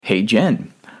Hey,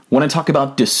 Jen, want to talk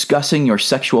about discussing your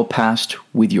sexual past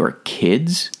with your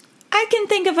kids? I can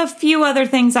think of a few other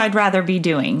things I'd rather be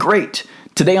doing. Great.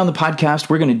 Today on the podcast,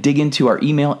 we're going to dig into our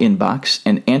email inbox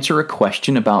and answer a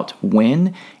question about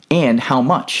when and how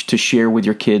much to share with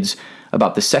your kids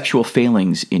about the sexual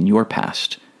failings in your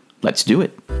past. Let's do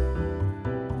it.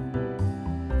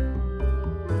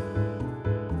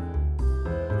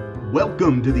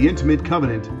 Welcome to the Intimate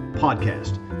Covenant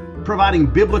podcast, providing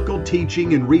biblical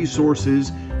teaching and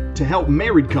resources to help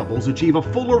married couples achieve a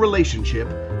fuller relationship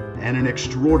and an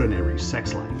extraordinary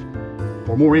sex life.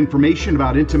 For more information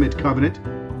about Intimate Covenant,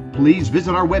 please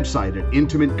visit our website at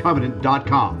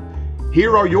intimatecovenant.com.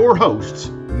 Here are your hosts,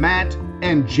 Matt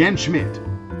and Jen Schmidt.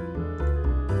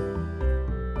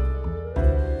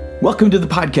 Welcome to the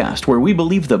podcast where we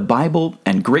believe the Bible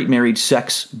and great married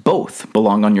sex both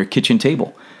belong on your kitchen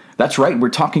table. That's right, we're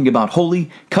talking about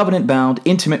holy, covenant-bound,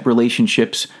 intimate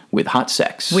relationships with hot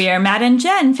sex. We are Matt and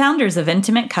Jen, founders of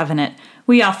Intimate Covenant.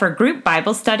 We offer group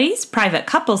Bible studies, private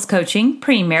couples coaching,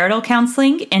 premarital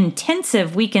counseling,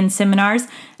 intensive weekend seminars,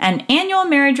 an annual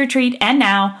marriage retreat, and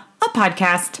now a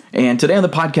podcast. And today on the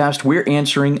podcast, we're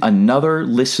answering another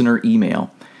listener email.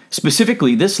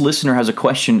 Specifically, this listener has a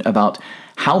question about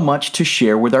how much to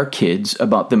share with our kids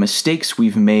about the mistakes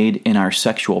we've made in our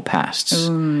sexual pasts.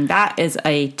 That is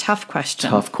a tough question.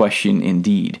 Tough question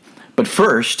indeed. But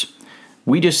first,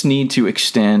 we just need to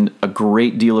extend a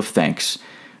great deal of thanks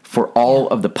for all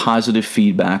of the positive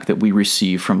feedback that we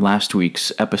received from last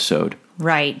week's episode.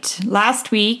 Right.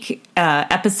 Last week,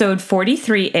 episode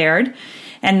 43 aired,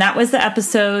 and that was the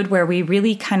episode where we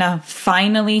really kind of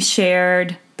finally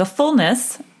shared the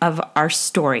fullness of our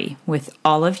story with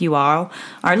all of you all,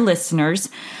 our listeners.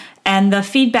 And the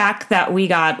feedback that we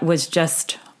got was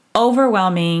just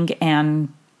overwhelming and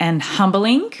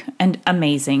humbling and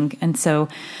amazing. And so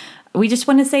we just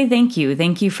want to say thank you.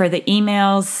 Thank you for the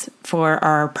emails, for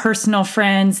our personal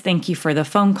friends. Thank you for the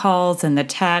phone calls and the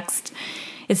text.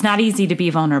 It's not easy to be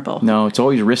vulnerable. No, it's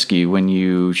always risky when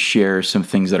you share some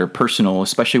things that are personal,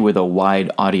 especially with a wide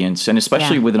audience, and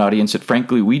especially with an audience that,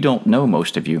 frankly, we don't know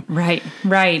most of you. Right.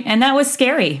 And that was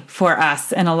scary for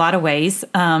us in a lot of ways.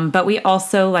 But we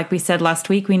also, like we said last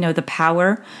week, we know the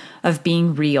power of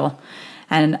being real.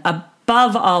 And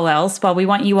above all else, while we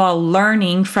want you all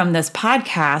learning from this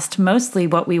podcast, mostly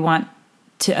what we want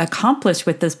to accomplish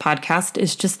with this podcast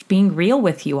is just being real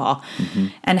with you all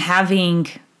and having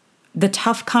the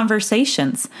tough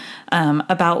conversations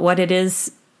about what it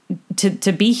is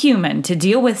to be human, to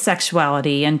deal with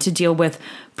sexuality, and to deal with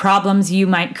problems you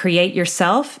might create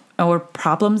yourself or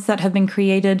problems that have been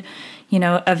created,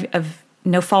 of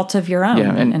no fault of your own.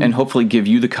 Yeah, and hopefully give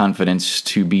you the confidence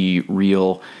to be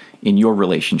real in your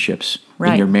relationships,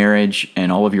 in your marriage,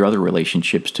 and all of your other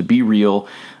relationships, to be real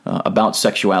about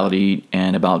sexuality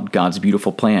and about God's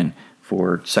beautiful plan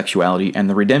for sexuality and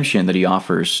the redemption that he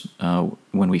offers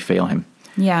when we fail him.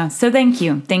 Yeah, so thank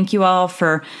you. Thank you all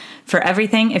for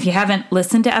everything. If you haven't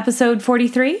listened to episode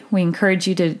 43, we encourage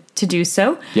you to do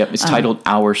so. Yep, it's titled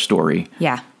Our Story.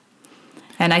 Yeah.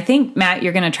 And I think, Matt,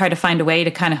 you're going to try to find a way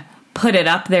to kind of put it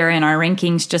up there in our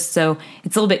rankings just so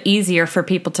it's a little bit easier for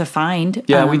people to find.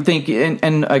 Yeah, we think,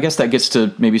 and I guess that gets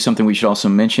to maybe something we should also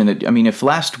mention, that, if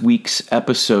last week's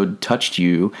episode touched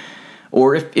you,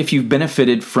 or if you've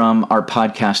benefited from our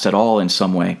podcast at all in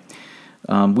some way,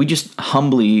 we just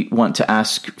humbly want to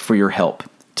ask for your help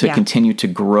to continue to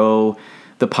grow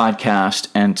the podcast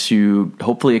and to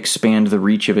hopefully expand the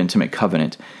reach of Intimate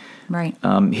Covenant. Right.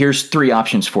 Here's 3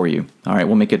 options for you. All right,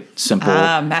 we'll make it simple.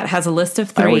 Matt has a list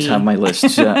of 3. I always have my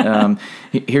lists.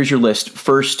 Here's your list.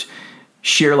 First,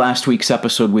 share last week's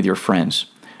episode with your friends.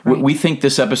 Right. We think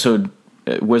this episode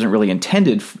wasn't really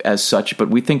intended as such, but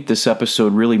we think this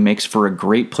episode really makes for a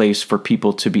great place for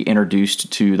people to be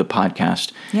introduced to the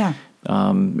podcast. Yeah.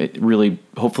 It really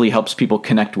hopefully helps people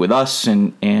connect with us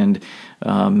and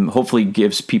hopefully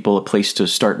gives people a place to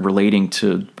start relating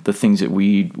to the things that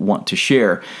we want to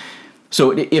share.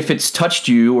 So if it's touched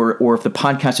you or if the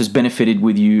podcast has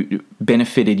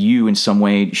benefited you in some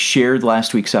way, share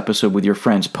last week's episode with your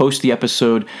friends. Post the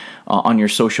episode on your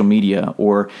social media,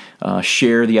 or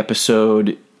share the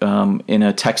episode in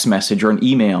a text message or an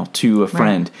email to a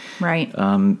friend. Right.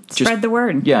 Spread the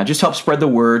word. Yeah, just help spread the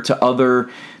word to other,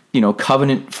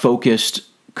 covenant-focused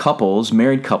couples,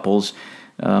 married couples.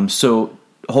 So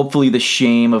hopefully the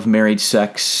shame of married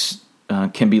sex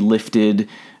can be lifted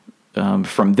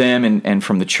from them and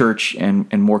from the church,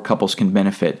 and more couples can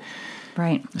benefit.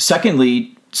 Right.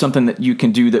 Secondly, something that you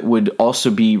can do that would also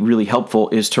be really helpful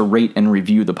is to rate and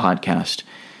review the podcast.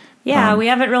 Yeah, we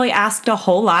haven't really asked a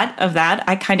whole lot of that.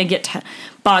 I kind of get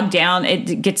bogged down.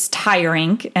 It gets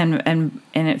tiring and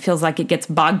it feels like it gets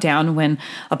bogged down when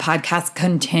a podcast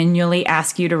continually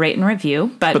asks you to rate and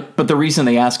review. But the reason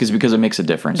they ask is because it makes a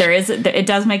difference. It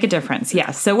does make a difference.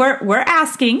 Yes. So we're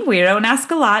asking. We don't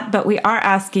ask a lot, but we are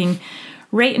asking.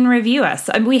 Rate and review us.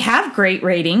 We have great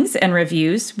ratings and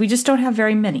reviews. We just don't have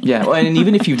very many. Yeah, and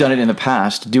even if you've done it in the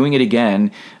past, doing it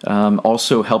again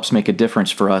also helps make a difference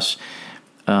for us.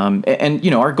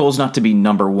 And our goal is not to be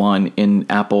number one in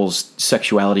Apple's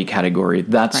sexuality category.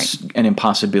 That's an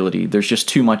impossibility. There's just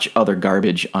too much other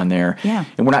garbage on there. Yeah.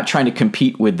 And we're not trying to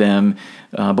compete with them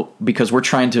because we're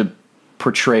trying to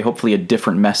portray hopefully a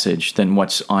different message than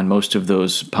what's on most of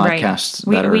those podcasts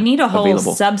that are we need a whole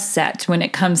available. Subset when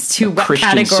it comes to what Christian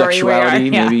category sexuality,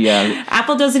 we are. maybe. Yeah.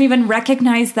 Apple doesn't even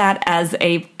recognize that as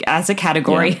a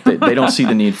category. Yeah, they don't see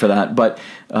the need for that, but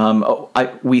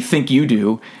we think you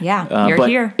do. Yeah, you're but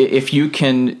here. If you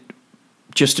can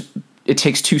it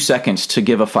takes 2 seconds to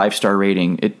give a 5-star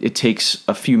rating. It takes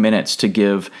a few minutes to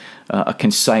give a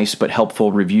concise but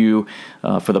helpful review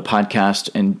for the podcast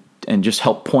and just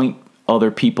help point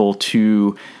other people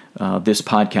to this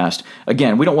podcast.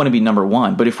 Again, we don't want to be number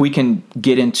one, but if we can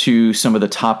get into some of the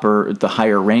top or the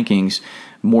higher rankings,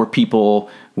 more people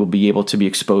will be able to be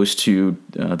exposed to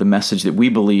the message that we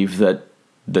believe that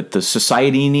the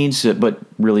society needs, but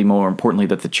really more importantly,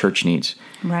 that the church needs.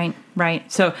 Right.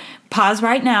 So pause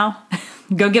right now.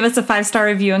 Go give us a 5-star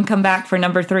review and come back for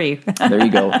number 3. There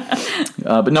you go.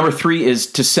 But number 3 is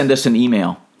to send us an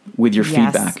email with your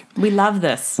feedback. We love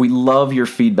this. We love your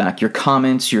feedback. Your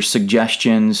comments, your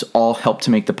suggestions all help to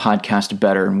make the podcast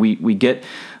better. And we get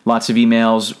lots of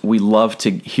emails. We love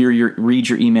to read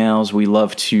your emails. We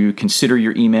love to consider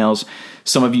your emails.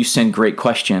 Some of you send great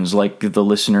questions, like the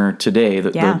listener today,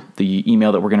 the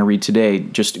email that we're going to read today.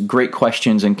 Just great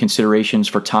questions and considerations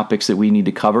for topics that we need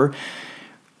to cover.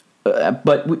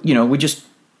 But we just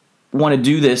want to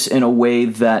do this in a way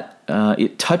that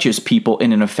it touches people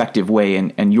in an effective way,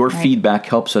 and your feedback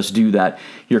helps us do that.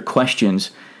 Your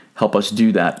questions help us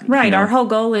do that. Right. Our whole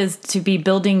goal is to be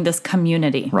building this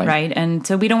community, right? And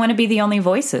so we don't want to be the only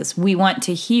voices. We want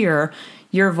to hear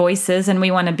your voices, and we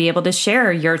want to be able to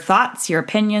share your thoughts, your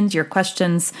opinions, your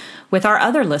questions with our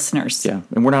other listeners. Yeah,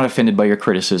 and we're not offended by your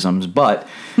criticisms, but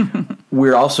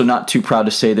we're also not too proud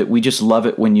to say that we just love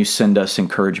it when you send us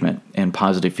encouragement and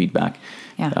positive feedback.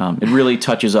 Yeah. It really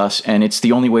touches us, and it's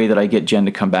the only way that I get Jen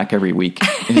to come back every week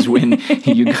is when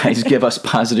you guys give us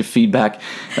positive feedback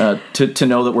to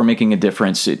know that we're making a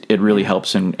difference. It really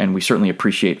helps, and we certainly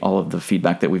appreciate all of the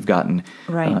feedback that we've gotten,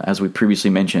 as we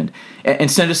previously mentioned. And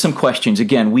send us some questions.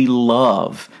 Again, we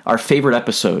love our favorite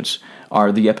episodes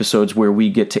are the episodes where we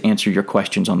get to answer your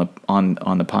questions on the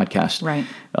podcast.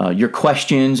 Right. Your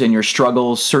questions and your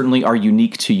struggles certainly are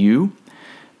unique to you,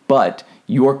 but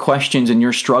your questions and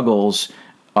your struggles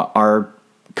are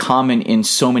common in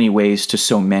so many ways to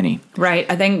so many. Right.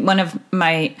 I think one of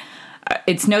my,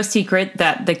 it's no secret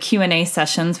that the Q&A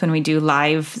sessions when we do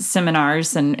live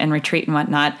seminars and retreat and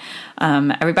whatnot,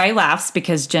 everybody laughs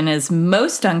because Jen is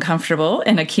most uncomfortable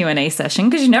in a Q&A session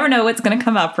because you never know what's going to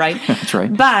come up, right? That's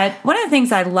right. But one of the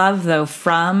things I love, though,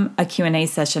 from a Q&A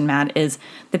session, Matt, is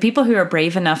the people who are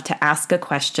brave enough to ask a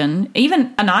question,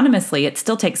 even anonymously, it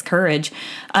still takes courage,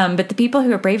 but the people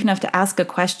who are brave enough to ask a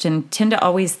question tend to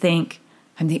always think,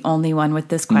 I'm the only one with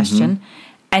this question. Mm-hmm.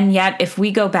 And yet, if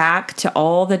we go back to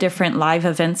all the different live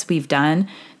events we've done,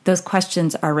 those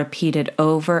questions are repeated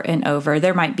over and over.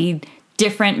 There might be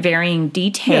different varying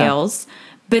details,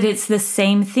 but it's the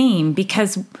same theme,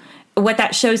 because what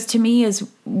that shows to me is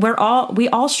we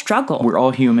all struggle. We're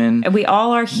all human. We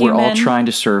all are human. We're all trying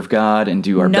to serve God and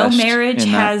do our best. No marriage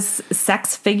has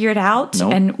sex figured out.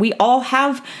 Nope. And we all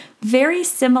have very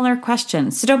similar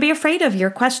questions. So don't be afraid of your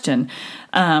question.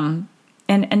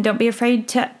 And don't be afraid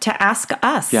to ask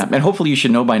us. Yeah, and hopefully you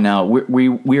should know by now,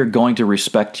 we are going to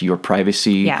respect your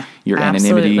privacy, your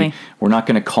anonymity. Absolutely. We're not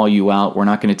going to call you out. We're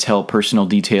not going to tell personal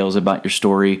details about your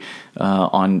story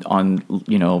on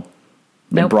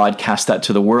and broadcast that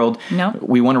to the world. Nope.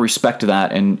 We want to respect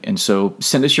that, and so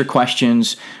send us your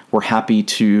questions. We're happy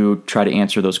to try to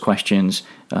answer those questions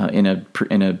in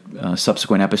a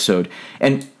subsequent episode.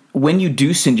 And when you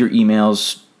do send your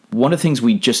emails, one of the things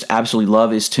we just absolutely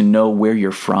love is to know where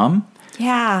you're from.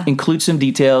 Yeah. Include some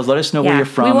details. Let us know where you're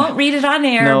from. We won't read it on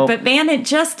air, but man,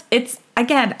 it's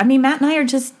again, I mean, Matt and I are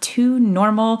just two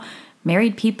normal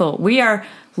married people. We are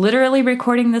literally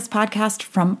recording this podcast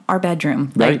from our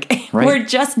bedroom. Right. We're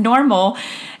just normal.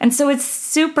 And so it's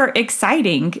super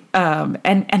exciting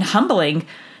and humbling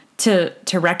to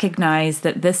recognize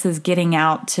that this is getting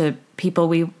out to people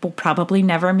we will probably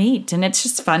never meet. And it's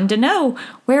just fun to know,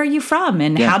 where are you from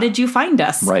and how did you find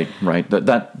us? Right.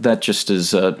 That just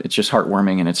is, it's just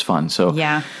heartwarming and it's fun. So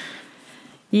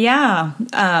Yeah.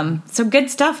 So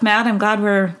good stuff, Matt. I'm glad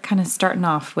we're kind of starting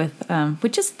off with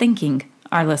just thanking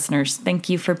our listeners. Thank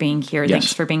you for being here. Yes.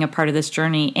 Thanks for being a part of this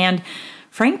journey. And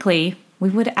frankly, we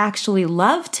would actually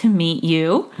love to meet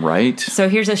you. Right. So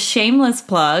here's a shameless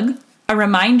plug, a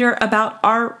reminder about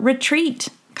our retreat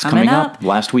coming up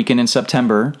last weekend in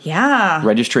September. Yeah.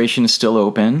 Registration is still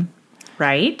open.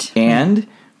 Right. And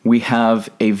we have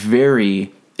a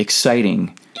very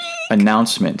exciting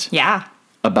announcement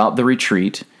about the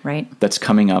retreat that's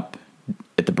coming up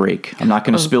at the break. I'm not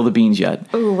going to spill the beans yet.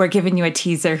 Oh, we're giving you a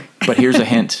teaser. But here's a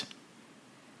hint.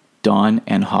 Dawn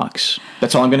and Hawks.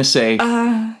 That's all I'm going to say.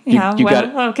 Okay. You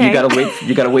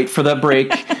got to wait for that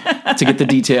break to get the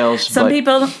details. Some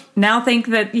people now think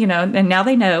that, and now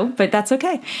they know, but that's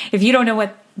okay. If you don't know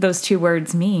what those two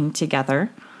words mean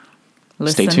together,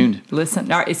 stay tuned.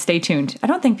 Stay tuned. I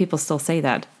don't think people still say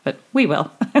that, but we will.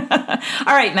 All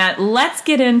right, Matt, let's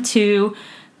get into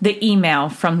the email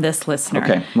from this listener.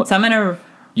 Okay. So I'm going to...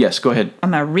 Yes, go ahead.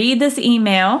 I'm going to read this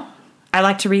email. I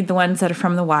like to read the ones that are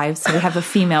from the wives, so we have a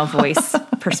female voice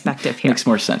perspective here. Makes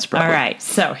more sense, probably. All right,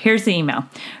 so here's the email.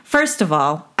 First of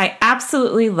all, I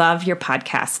absolutely love your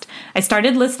podcast. I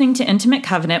started listening to Intimate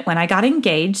Covenant when I got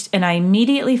engaged, and I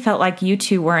immediately felt like you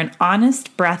two were an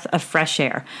honest breath of fresh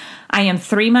air. I am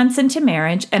 3 months into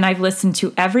marriage, and I've listened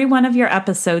to every one of your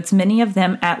episodes, many of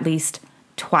them at least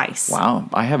twice. Wow,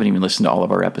 I haven't even listened to all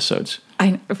of our episodes.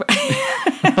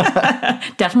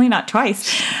 Definitely not twice.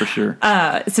 For sure.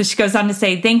 So she goes on to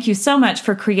say, thank you so much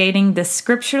for creating this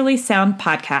scripturally sound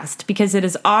podcast because it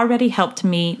has already helped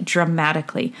me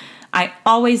dramatically. I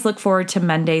always look forward to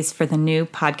Mondays for the new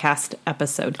podcast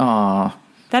episode. Aw.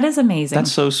 That is amazing.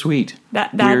 That's so sweet.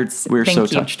 We're so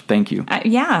touched. Thank you.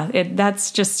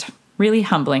 That's just really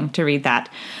humbling to read that.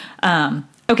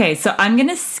 Okay, so I'm going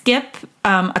to skip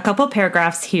a couple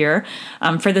paragraphs here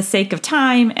for the sake of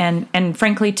time and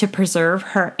frankly, to preserve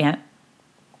her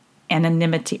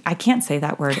anonymity. I can't say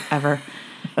that word ever.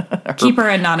 Keep her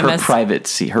anonymous. Her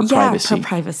privacy. Her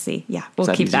privacy. Yeah,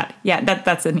 we'll keep that. Yeah,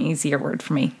 that's an easier word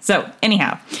for me. So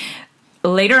anyhow,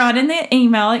 later on in the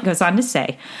email, it goes on to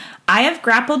say, I have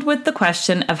grappled with the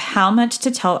question of how much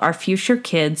to tell our future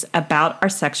kids about our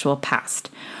sexual past.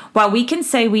 While we can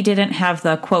say we didn't have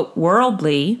the, quote,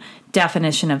 worldly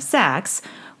definition of sex,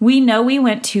 we know we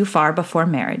went too far before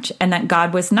marriage and that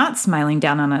God was not smiling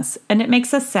down on us, and it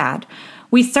makes us sad.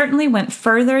 We certainly went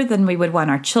further than we would want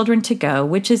our children to go,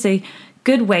 which is a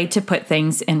good way to put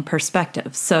things in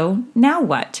perspective. So now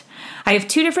what? I have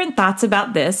two different thoughts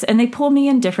about this, and they pull me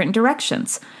in different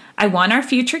directions. I want our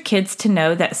future kids to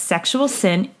know that sexual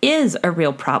sin is a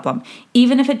real problem,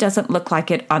 even if it doesn't look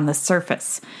like it on the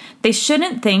surface. They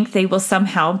shouldn't think they will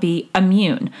somehow be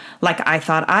immune, like I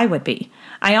thought I would be.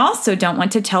 I also don't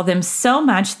want to tell them so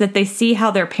much that they see how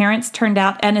their parents turned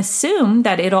out and assume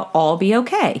that it'll all be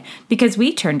okay, because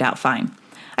we turned out fine.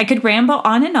 I could ramble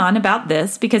on and on about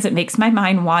this because it makes my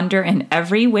mind wander in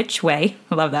every which way.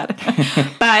 I love that.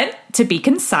 But to be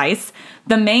concise,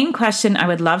 the main question I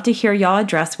would love to hear y'all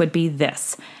address would be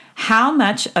this. How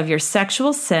much of your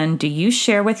sexual sin do you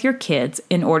share with your kids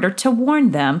in order to warn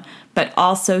them, but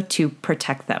also to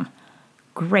protect them?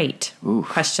 Great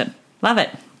question. Love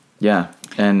it. Yeah.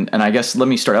 And I guess let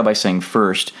me start out by saying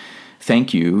first,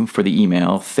 thank you for the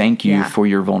email. Thank you for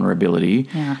your vulnerability.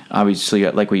 Yeah. Obviously,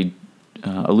 like we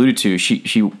alluded to,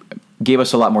 she gave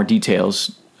us a lot more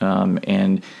details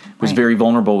and was very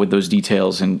vulnerable with those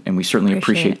details, and we certainly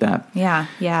appreciate that.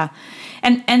 Yeah.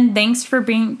 And thanks for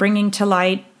bringing to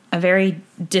light a very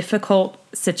difficult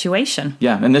situation.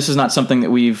 Yeah, and this is not something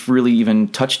that we've really even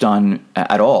touched on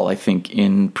at all, I think,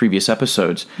 in previous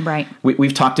episodes. Right.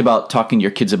 We've talked about talking to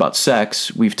your kids about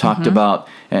sex. We've talked about,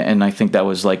 and I think that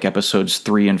was like episodes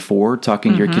 3 and 4,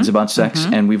 talking to your kids about sex.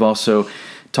 And we've also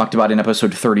talked about in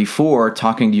episode 34,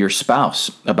 talking to your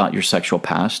spouse about your sexual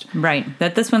past. Right.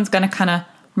 That this one's going to kind of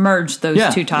merge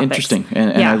those two topics. Interesting.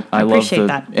 And I love appreciate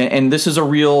that. And this is a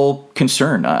real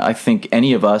concern. I think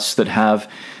any of us that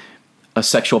have a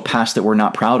sexual past that we're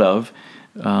not proud of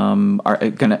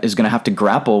is gonna have to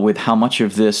grapple with how much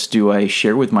of this do I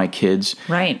share with my kids,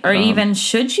 right? Or even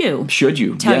should you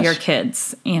tell your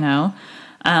kids?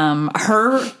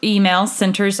 Her email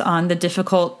centers on the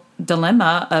difficult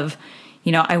dilemma of,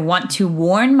 I want to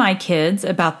warn my kids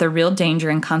about the real danger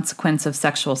and consequence of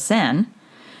sexual sin.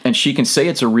 And she can say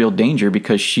it's a real danger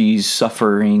because she's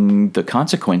suffering the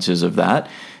consequences of that.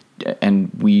 And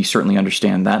we certainly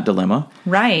understand that dilemma.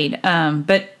 Right.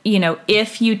 But,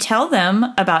 if you tell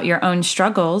them about your own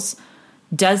struggles,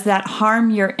 does that harm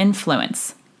your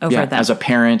influence over them? As a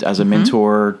parent, as a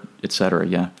mentor, etc.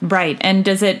 Yeah. Right. And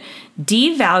does it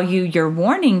devalue your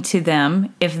warning to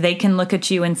them if they can look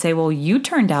at you and say, well, you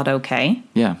turned out okay?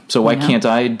 Yeah. So why can't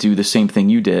I do the same thing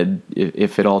you did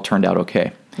if it all turned out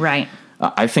okay? Right.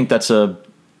 I think that's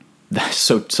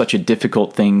such a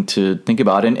difficult thing to think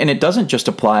about. And it doesn't just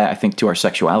apply, I think, to our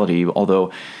sexuality,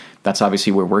 although that's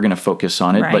obviously where we're going to focus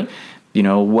on it. Right. But,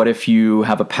 what if you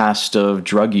have a past of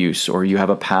drug use, or you have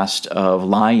a past of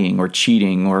lying or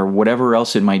cheating or whatever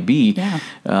else it might be? Yeah.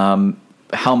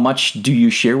 How much do you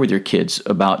share with your kids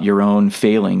about your own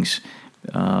failings?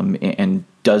 And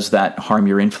does that harm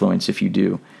your influence if you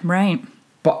do? Right.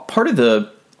 But part of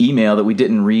the email that we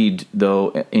didn't read,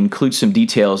 though, includes some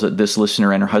details that this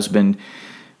listener and her husband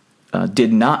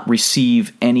did not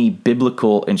receive any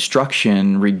biblical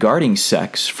instruction regarding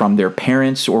sex from their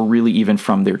parents or really even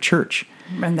from their church.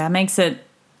 And that makes it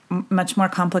much more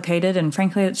complicated, and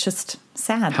frankly, it's just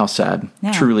sad. How sad.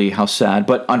 Yeah. Truly, how sad.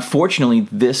 But unfortunately,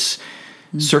 this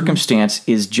circumstance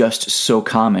is just so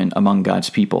common among God's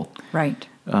people. Right.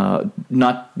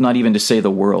 Not even to say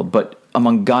the world, but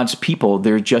among God's people,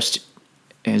 there just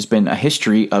has been a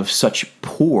history of such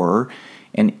poor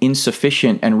and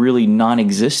insufficient and really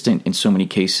non-existent in so many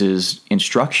cases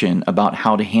instruction about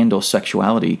how to handle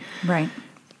sexuality. Right.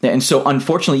 And so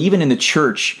unfortunately, even in the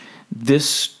church,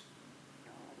 this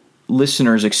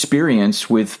listener's experience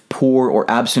with poor or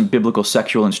absent biblical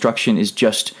sexual instruction is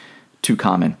just too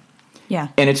common. Yeah.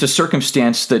 And it's a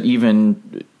circumstance that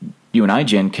even you and I,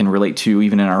 Jen, can relate to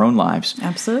even in our own lives.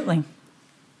 Absolutely.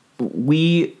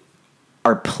 We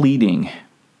are pleading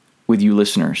with you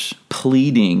listeners,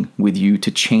 pleading with you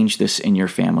to change this in your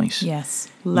families.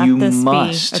 Yes. Let this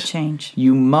be a change.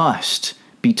 You must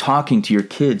be talking to your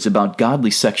kids about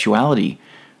godly sexuality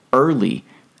early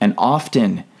and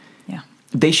often. Yeah.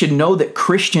 They should know that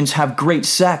Christians have great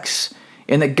sex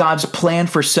and that God's plan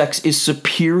for sex is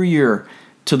superior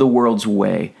to the world's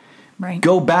way. Right.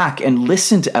 Go back and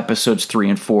listen to episodes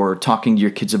 3 and 4, talking to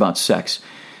your kids about sex.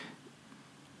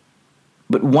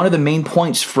 But one of the main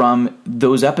points from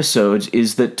those episodes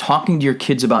is that talking to your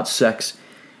kids about sex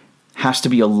has to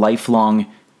be a lifelong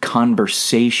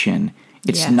conversation.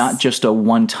 It's not just a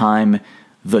one-time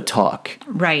the talk.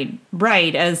 Right.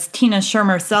 As Tina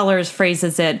Shermer Sellers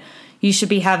phrases it, you should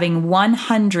be having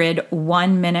 100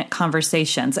 one-minute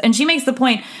conversations. And she makes the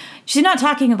point, she's not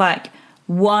talking like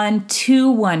 1 to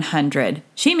 100.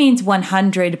 She means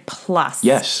 100 plus.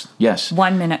 Yes.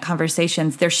 1-minute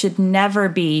conversations. There should never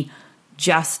be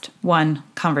just one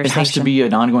conversation. It has to be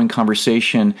an ongoing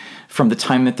conversation from the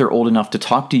time that they're old enough to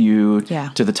talk to you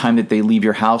to the time that they leave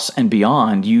your house and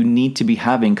beyond. You need to be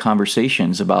having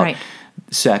conversations about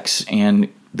sex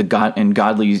and the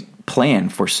godly plan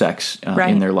for sex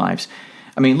in their lives.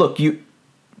 I mean, look, you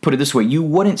put it this way. You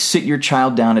wouldn't sit your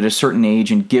child down at a certain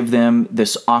age and give them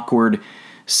this awkward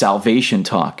salvation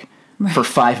talk for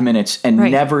 5 minutes and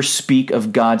never speak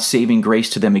of God's saving grace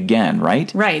to them again,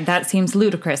 right? Right. That seems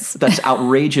ludicrous. That's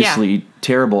outrageously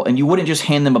terrible. And you wouldn't just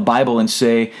hand them a Bible and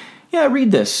say, yeah,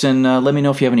 read this and let me know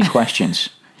if you have any questions.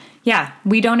 Yeah.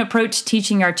 We don't approach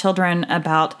teaching our children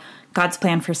about God's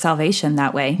plan for salvation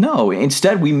that way. No,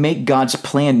 instead we make God's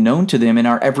plan known to them in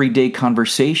our everyday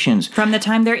conversations. From the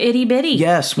time they're itty-bitty.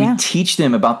 Yes, we teach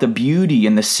them about the beauty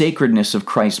and the sacredness of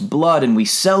Christ's blood, and we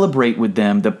celebrate with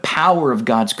them the power of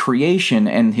God's creation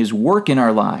and His work in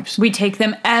our lives. We take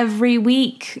them every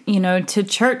week, to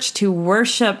church to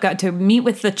worship God, to meet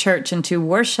with the church and to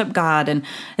worship God and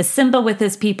assemble with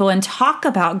His people and talk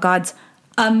about God's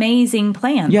amazing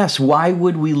plan. Yes, why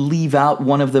would we leave out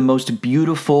one of the most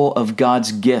beautiful of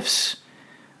God's gifts?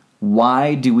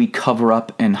 Why do we cover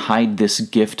up and hide this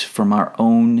gift from our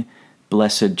own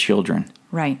blessed children?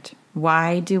 Right.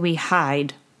 Why do we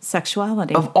hide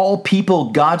sexuality? Of all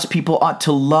people, God's people ought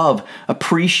to love,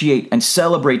 appreciate, and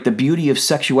celebrate the beauty of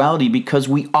sexuality because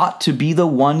we ought to be the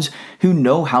ones who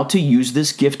know how to use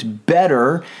this gift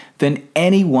better than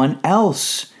anyone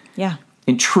else. Yeah.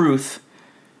 In truth,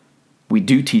 we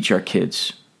do teach our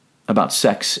kids about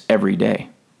sex every day.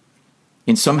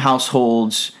 In some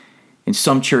households, in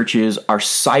some churches, our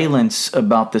silence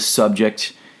about the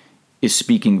subject is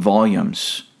speaking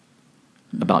volumes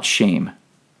about shame.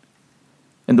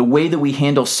 And the way that we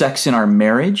handle sex in our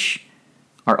marriage,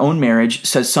 our own marriage,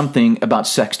 says something about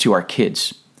sex to our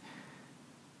kids.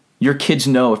 Your kids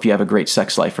know if you have a great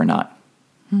sex life or not.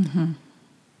 Mm-hmm.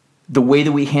 The way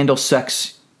that we handle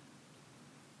sex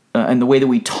and the way that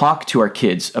we talk to our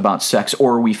kids about sex,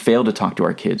 or we fail to talk to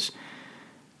our kids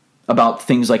about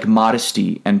things like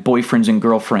modesty and boyfriends and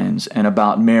girlfriends and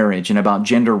about marriage and about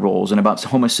gender roles and about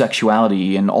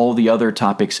homosexuality and all the other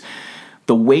topics,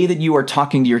 The way that you are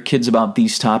talking to your kids about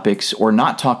these topics or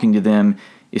not talking to them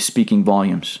is speaking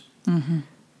volumes.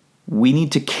 We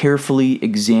need to carefully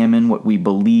examine what we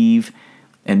believe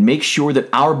and make sure that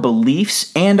our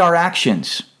beliefs and our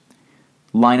actions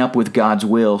line up with God's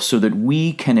will so that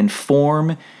we can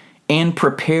inform and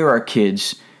prepare our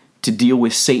kids to deal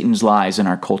with Satan's lies in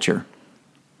our culture.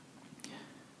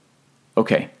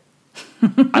 Okay.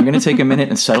 I'm going to take a minute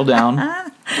and settle down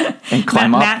and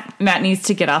climb off. Matt needs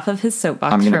to get off of his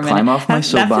soapbox. I'm going to climb off my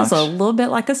soapbox. That feels a little bit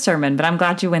like a sermon, but I'm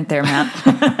glad you went there,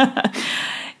 Matt.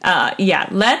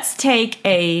 Let's take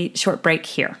a short break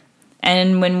here.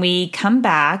 And when we come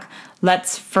back,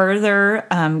 let's further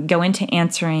go into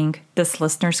answering this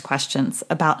listener's questions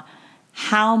about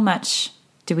how much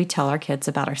do we tell our kids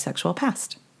about our sexual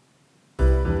past.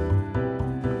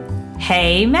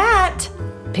 Hey, Matt,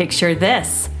 picture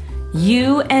this.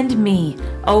 You and me,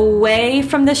 away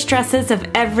from the stresses of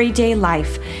everyday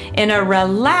life, in a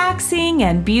relaxing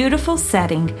and beautiful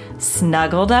setting,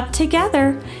 snuggled up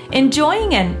together,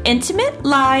 enjoying an intimate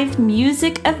live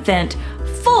music event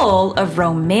full of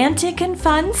romantic and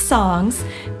fun songs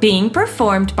being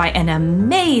performed by an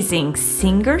amazing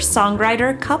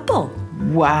singer-songwriter couple.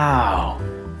 Wow,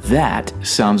 that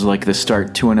sounds like the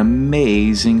start to an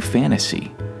amazing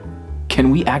fantasy. Can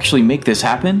we actually make this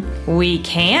happen? We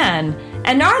can.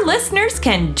 And our listeners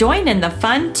can join in the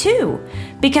fun too,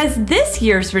 because this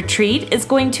year's retreat is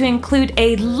going to include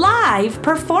a live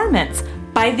performance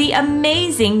by the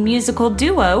amazing musical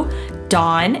duo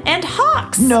Dawn and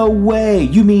Hawks. No way!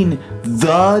 You mean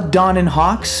the Dawn and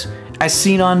Hawks, as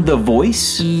seen on The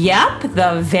Voice? Yep,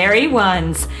 the very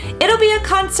ones. It'll be a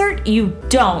concert you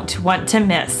don't want to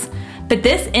miss. But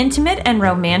this intimate and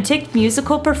romantic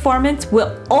musical performance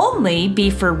will only be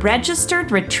for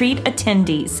registered retreat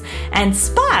attendees, and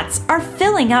spots are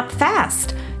filling up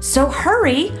fast. So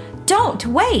hurry, don't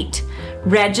wait.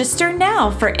 Register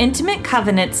now for Intimate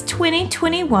Covenant's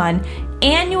 2021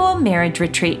 annual marriage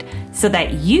retreat so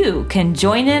that you can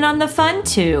join in on the fun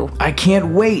too. I can't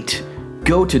wait.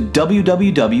 Go to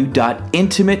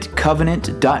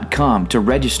www.intimatecovenant.com to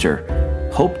register.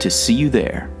 Hope to see you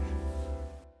there.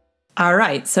 All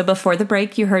right, so before the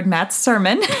break, you heard Matt's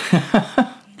sermon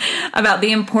about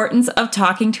the importance of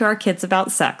talking to our kids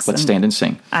about sex. Let's stand and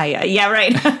sing. Yeah,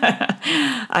 right.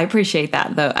 I appreciate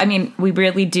that, though. I mean, we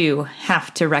really do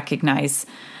have to recognize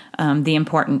the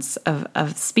importance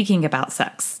of speaking about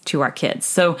sex to our kids.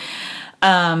 So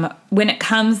when it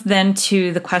comes then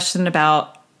to the question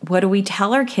about what do we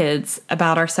tell our kids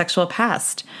about our sexual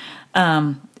past,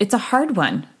 it's a hard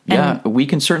one. Yeah, we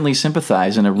can certainly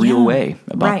sympathize in a real way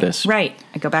about this. Right.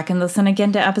 I go back and listen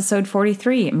again to episode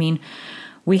 43. I mean,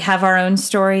 we have our own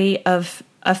story of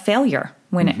failure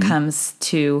when it comes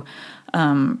to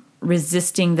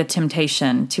resisting the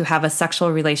temptation to have a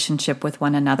sexual relationship with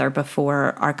one another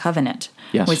before our covenant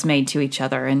was made to each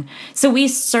other. And so we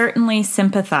certainly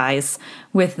sympathize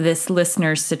with this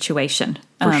listener's situation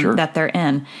that they're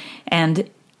in. And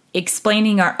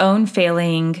explaining our own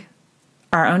failings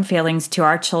to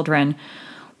our children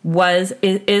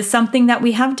is something that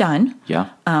we have done. Yeah.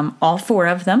 All four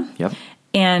of them. Yep.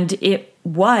 And it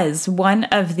was one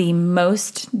of the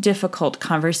most difficult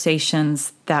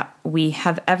conversations that we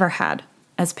have ever had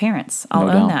as parents. I'll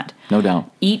own that. No doubt.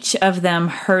 Each of them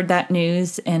heard that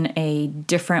news in a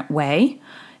different way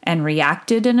and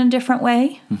reacted in a different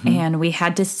way. And we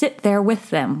had to sit there with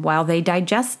them while they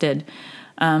digested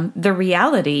the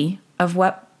reality of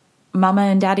what Mama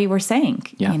and Daddy were saying,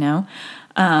 you know.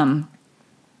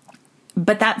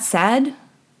 But that said,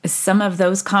 some of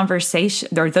those conversations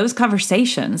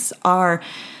are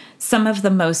some of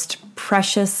the most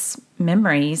precious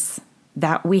memories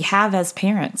that we have as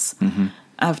parents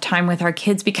of time with our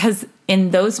kids, because in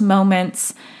those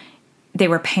moments they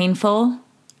were painful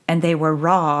and they were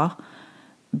raw,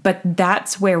 but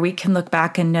that's where we can look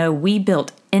back and know we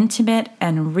built intimate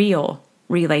and real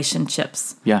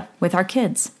relationships with our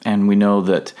kids. And we know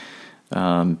that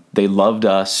they loved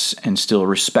us and still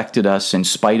respected us in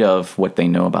spite of what they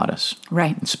know about us.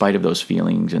 Right. In spite of those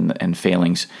feelings and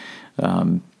failings.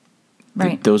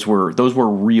 Right. Those were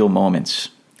real moments.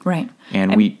 Right.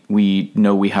 And we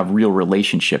know we have real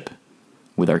relationship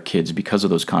with our kids because of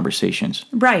those conversations.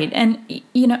 Right. And,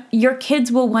 you know, your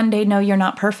kids will one day know you're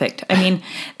not perfect. I mean,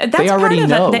 that's they already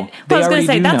part of know. I was going to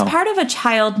say, that's know. part of a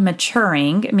child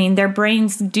maturing. I mean, their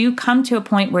brains do come to a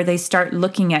point where they start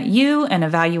looking at you and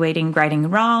evaluating right and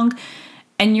wrong,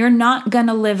 and you're not going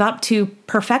to live up to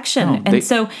perfection. No,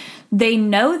 so they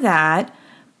know that,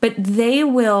 but they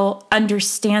will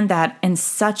understand that in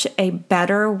such a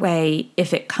better way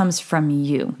if it comes from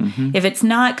you. If it's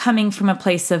not coming from a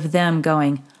place of them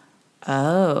going,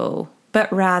 oh,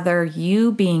 but rather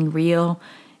you being real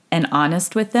and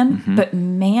honest with them. But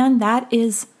man, that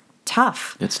is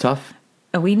tough. It's tough.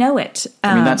 We know it.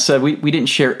 I mean, that said, we didn't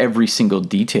share every single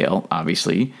detail,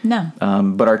 obviously. No.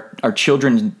 But our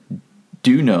children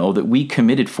do know that we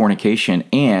committed fornication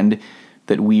and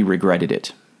that we regretted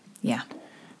it. Yeah.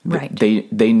 Right.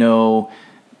 They know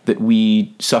that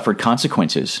we suffered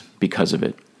consequences because of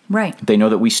it. Right. They know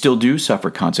that we still do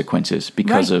suffer consequences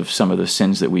because Right. of some of the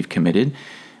sins that we've committed.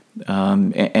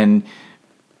 And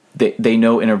they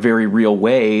know in a very real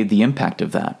way the impact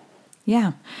of that.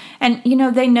 Yeah. And,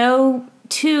 they know,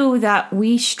 too, that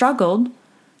we struggled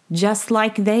just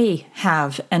like they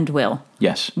have and will.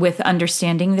 Yes. With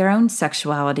understanding their own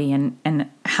sexuality and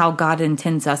how God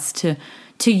intends us to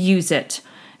use it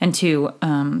and to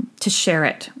share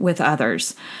it with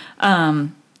others.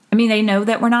 They know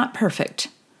that we're not perfect,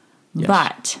 Yes.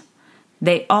 but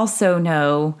they also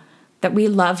know that we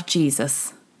love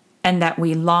Jesus and that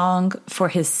we long for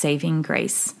his saving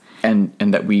grace. And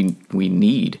that we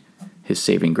need his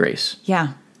saving grace.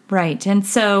 Yeah, right. And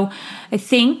so I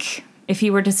think if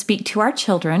you were to speak to our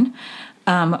children,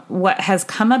 what has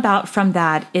come about from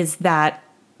that is that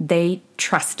they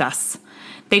trust us.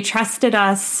 They trusted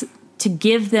us to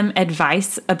give them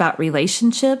advice about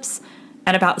relationships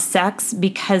and about sex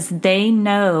because they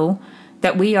know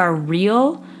that we are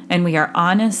real and we are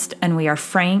honest and we are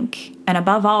frank. And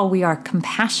above all, we are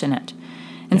compassionate.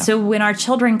 And so when our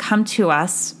children come to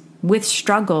us with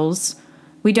struggles,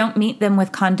 we don't meet them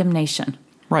with condemnation.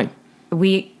 Right.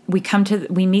 We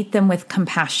meet them with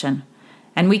compassion,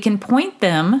 and we can point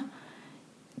them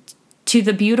to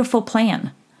the beautiful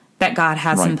plan that God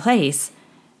has in place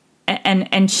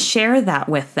and share that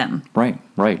with them. Right.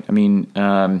 I mean,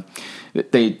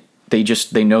 they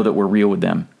know that we're real with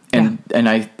them. And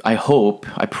I hope,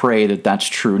 I pray that that's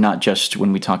true, not just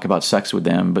when we talk about sex with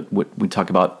them, but when we talk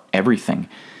about everything.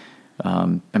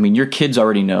 Your kids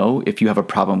already know if you have a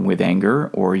problem with anger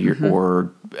or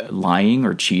or lying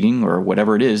or cheating or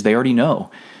whatever it is, they already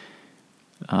know.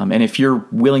 And if you're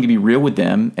willing to be real with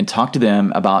them and talk to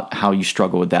them about how you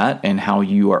struggle with that and how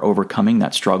you are overcoming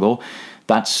that struggle,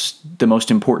 that's the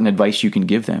most important advice you can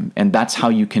give them. And that's how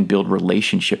you can build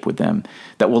relationship with them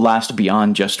that will last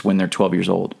beyond just when they're 12 years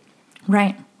old.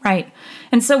 Right.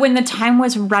 And so when the time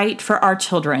was right for our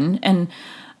children, and,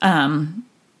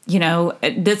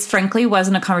 this frankly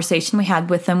wasn't a conversation we had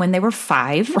with them when they were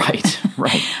 5.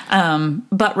 Right.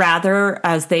 But rather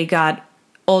as they got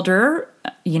older,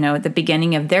 at the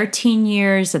beginning of their teen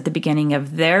years, at the beginning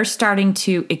of their starting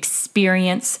to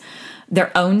experience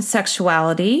their own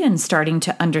sexuality and starting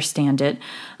to understand it,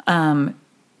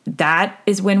 that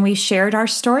is when we shared our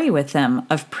story with them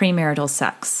of premarital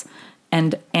sex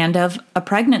and of a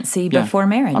pregnancy before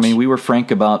marriage. We were frank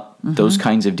about those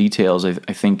kinds of details. I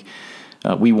think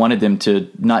we wanted them to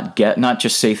not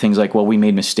just say things like, well, we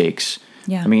made mistakes.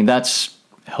 Yeah. That's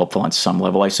helpful on some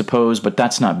level, I suppose, but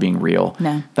that's not being real.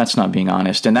 No. That's not being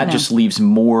honest. And that just leaves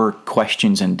more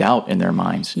questions and doubt in their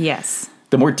minds. Yes.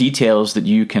 The more details that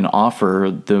you can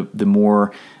offer, the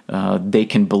more they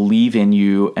can believe in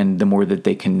you and the more that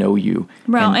they can know you.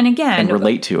 Well, and again, and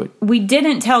relate to it. We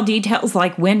didn't tell details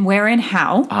like when, where, and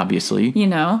how. Obviously.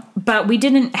 But we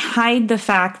didn't hide the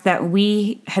fact that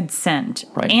we had sinned.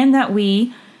 Right. And that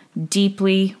we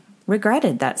deeply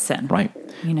regretted that sin. Right.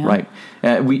 Right.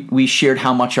 We shared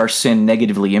how much our sin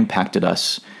negatively impacted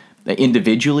us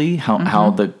individually,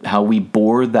 how we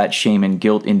bore that shame and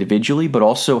guilt individually, but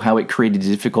also how it created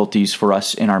difficulties for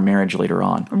us in our marriage later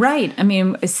on. Right.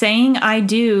 Saying I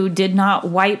do did not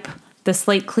wipe the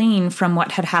slate clean from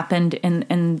what had happened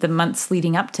in the months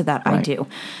leading up to that I do.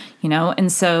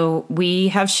 And so we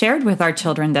have shared with our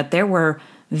children that there were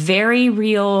very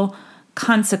real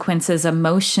consequences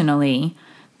emotionally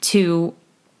to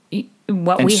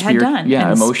what we had done.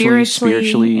 Yeah, and emotionally,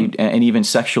 spiritually, and even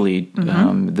sexually,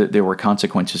 there were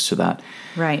consequences to that.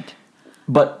 Right.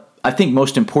 But I think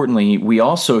most importantly, we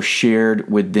also shared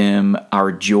with them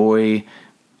our joy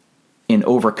in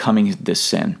overcoming this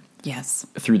sin. Yes.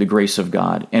 Through the grace of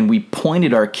God. And we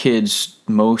pointed our kids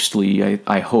mostly,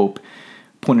 I hope,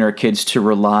 pointed our kids to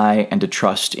rely and to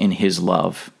trust in his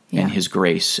love and his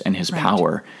grace and his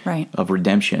power of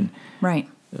redemption. Right.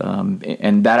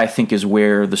 And that I think is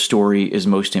where the story is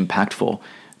most impactful.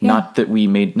 Yeah.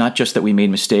 Not just that we made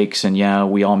mistakes,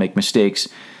 and we all make mistakes,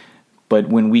 but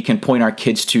when we can point our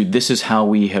kids to this is how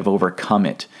we have overcome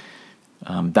it.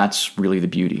 That's really the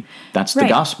beauty. That's the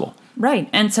gospel. Right.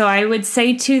 And so I would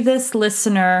say to this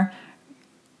listener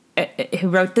who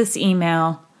wrote this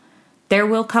email, there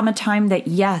will come a time that,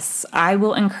 yes, I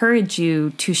will encourage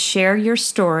you to share your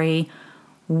story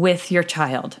with your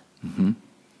child.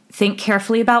 think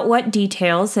carefully about what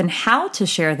details and how to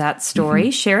share that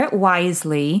story. Share it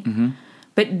wisely,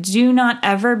 but do not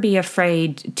ever be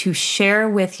afraid to share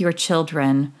with your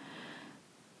children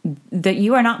that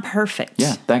you are not perfect.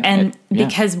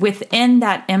 Because within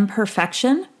that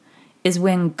imperfection is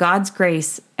when God's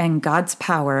grace and God's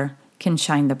power can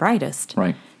shine the brightest.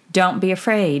 Right. Don't be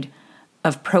afraid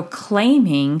of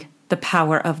proclaiming the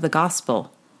power of the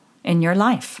gospel in your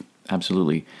life.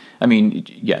 Absolutely. I mean,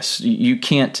 yes, you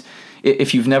can't,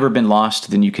 if you've never been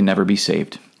lost, then you can never be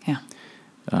saved. Yeah.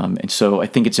 And so I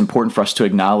think it's important for us to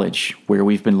acknowledge where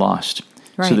we've been lost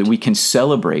so that we can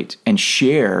celebrate and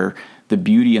share the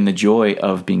beauty and the joy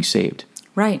of being saved.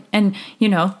 Right. And,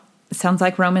 it sounds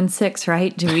like Romans 6,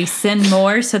 right? Do we sin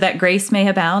more so that grace may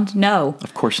abound? No.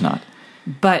 Of course not.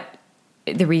 But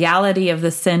the reality of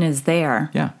the sin is there.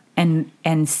 Yeah.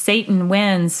 And Satan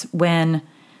wins when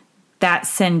that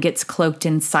sin gets cloaked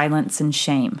in silence and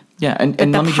shame. Yeah, and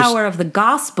the power of the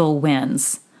gospel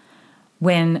wins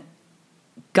when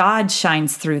God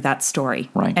shines through that story.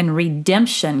 Right. And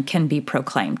redemption can be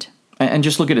proclaimed. And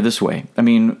just look at it this way. I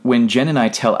mean, when Jen and I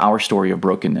tell our story of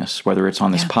brokenness, whether it's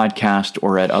on this podcast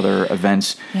or at other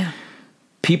events,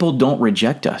 people don't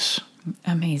reject us.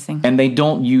 Amazing. And they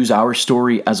don't use our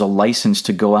story as a license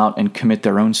to go out and commit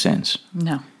their own sins.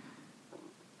 No.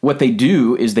 What they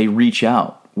do is they reach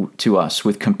out to us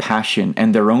with compassion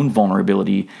and their own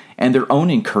vulnerability and their own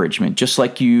encouragement, just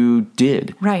like you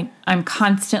did. Right. I'm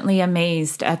constantly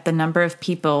amazed at the number of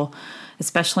people,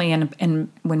 especially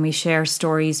in when we share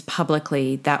stories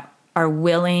publicly, that are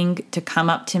willing to come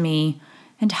up to me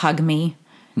and hug me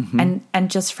and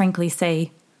just frankly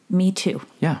say, me too.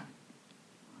 Yeah.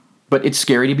 But it's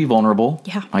scary to be vulnerable.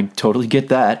 Yeah. I totally get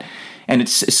that. And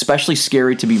it's especially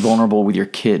scary to be vulnerable with your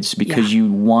kids because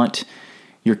you want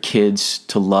your kids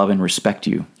to love and respect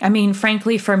you. I mean,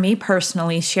 frankly, for me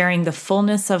personally, sharing the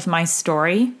fullness of my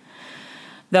story,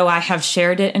 though I have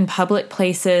shared it in public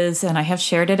places and I have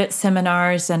shared it at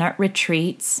seminars and at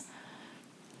retreats,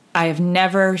 I have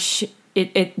never,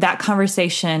 that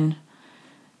conversation,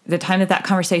 the time that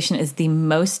conversation is the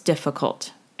most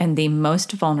difficult and the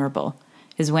most vulnerable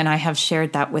is when I have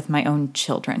shared that with my own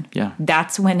children. Yeah.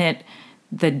 That's when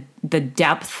the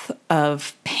depth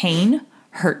of pain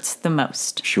hurts the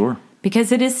most. Sure.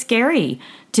 Because it is scary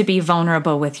to be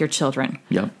vulnerable with your children.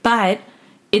 Yep. But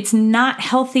it's not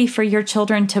healthy for your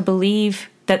children to believe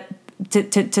that,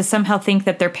 to somehow think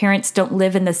that their parents don't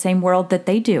live in the same world that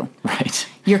they do. Right.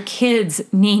 Your kids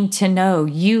need to know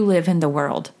you live in the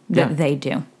world that they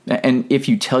do. And if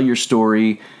you tell your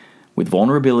story with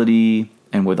vulnerability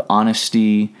and with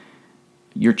honesty,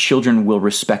 your children will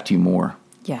respect you more.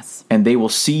 Yes. And they will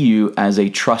see you as a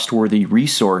trustworthy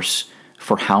resource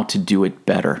for how to do it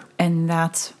better. And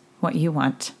that's what you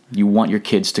want. You want your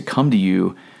kids to come to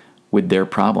you with their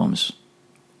problems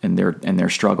and their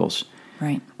struggles.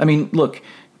 Right. I mean, look,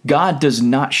 God does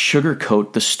not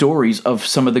sugarcoat the stories of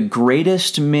some of the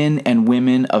greatest men and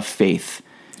women of faith.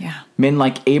 Yeah. Men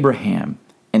like Abraham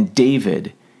and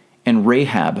David and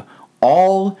Rahab,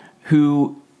 all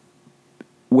who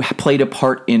played a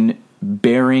part in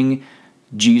bearing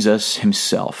Jesus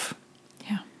himself.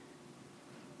 Yeah.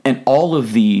 And all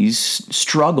of these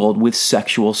struggled with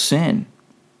sexual sin.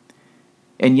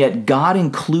 And yet God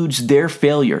includes their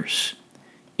failures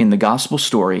in the gospel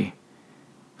story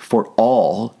for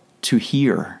all to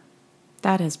hear.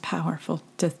 That is powerful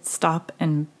to stop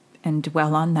and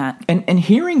dwell on that. And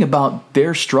hearing about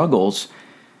their struggles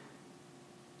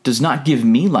does not give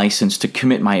me license to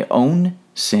commit my own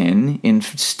sin.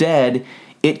 Instead,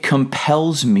 it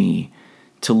compels me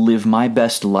to live my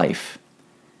best life,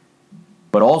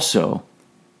 but also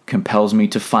compels me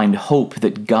to find hope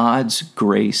that God's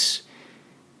grace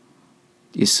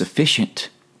is sufficient,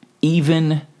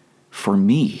 even for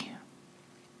me.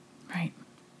 Right.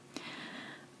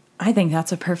 I think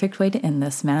that's a perfect way to end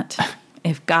this, Matt.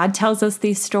 If God tells us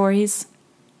these stories,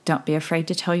 don't be afraid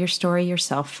to tell your story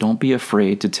yourself. Don't be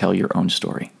afraid to tell your own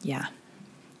story. Yeah.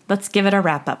 Let's give it a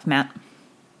wrap up, Matt.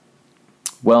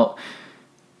 Well,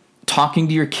 talking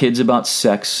to your kids about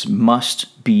sex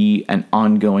must be an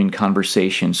ongoing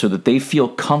conversation so that they feel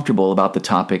comfortable about the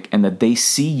topic and that they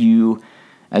see you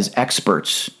as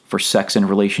experts for sex and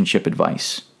relationship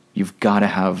advice. You've got to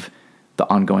have the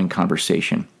ongoing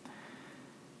conversation.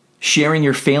 Sharing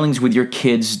your failings with your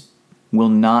kids will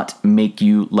not make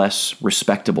you less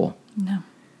respectable. No.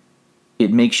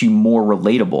 It makes you more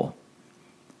relatable.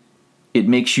 It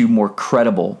makes you more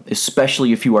credible,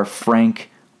 especially if you are frank,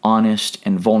 honest,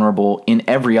 and vulnerable in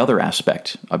every other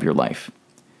aspect of your life.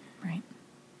 Right.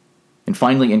 And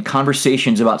finally, in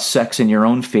conversations about sex and your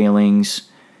own failings,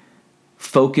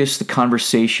 focus the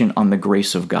conversation on the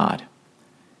grace of God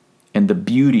and the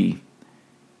beauty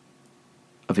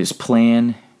of His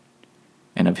plan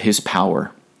and of His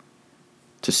power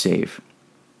to save.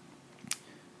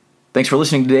 Thanks for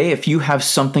listening today. If you have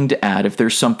something to add, if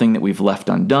there's something that we've left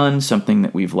undone, something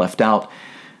that we've left out,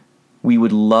 we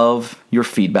would love your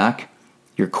feedback,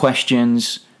 your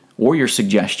questions, or your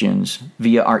suggestions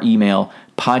via our email,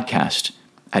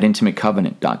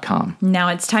 podcast@intimatecovenant.com. Now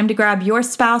it's time to grab your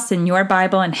spouse and your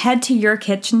Bible and head to your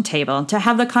kitchen table to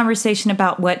have the conversation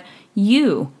about what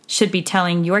you should be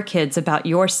telling your kids about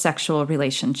your sexual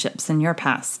relationships in your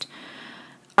past.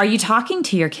 Are you talking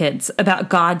to your kids about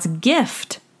God's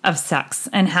gift of sex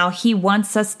and how He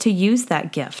wants us to use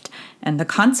that gift and the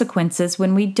consequences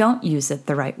when we don't use it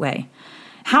the right way?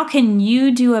 How can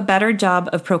you do a better job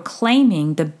of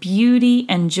proclaiming the beauty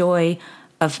and joy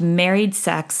of married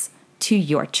sex to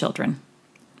your children?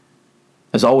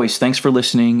 As always, thanks for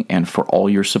listening and for all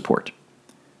your support.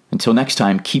 Until next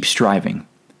time, keep striving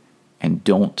and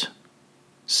don't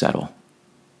settle.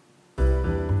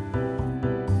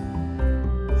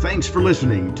 Thanks for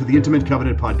listening to the Intimate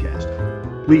Covenant Podcast.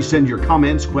 Please send your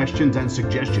comments, questions, and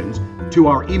suggestions to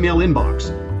our email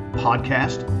inbox,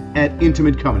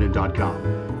 podcast@intimatecovenant.com.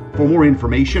 For more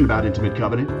information about Intimate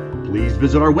Covenant, please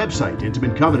visit our website,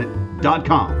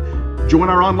 intimatecovenant.com. Join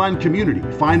our online community,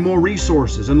 find more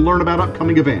resources, and learn about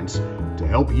upcoming events to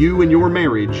help you and your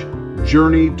marriage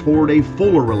journey toward a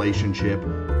fuller relationship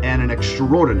and an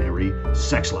extraordinary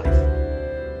sex life.